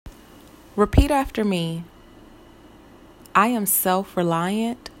Repeat after me. I am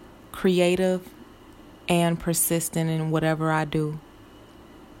self-reliant, creative, and persistent in whatever I do.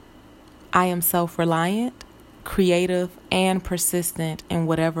 I am self-reliant, creative, and persistent in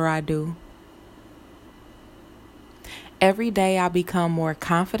whatever I do. Every day I become more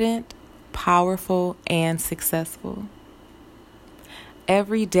confident, powerful, and successful.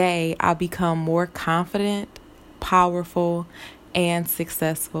 Every day I become more confident, powerful, and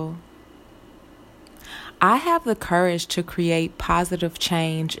successful. I have the courage to create positive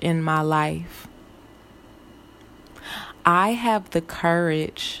change in my life. I have the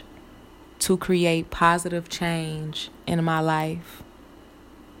courage to create positive change in my life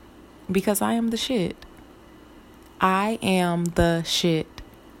because I am the shit. I am the shit.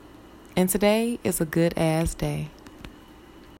 And today is a good ass day.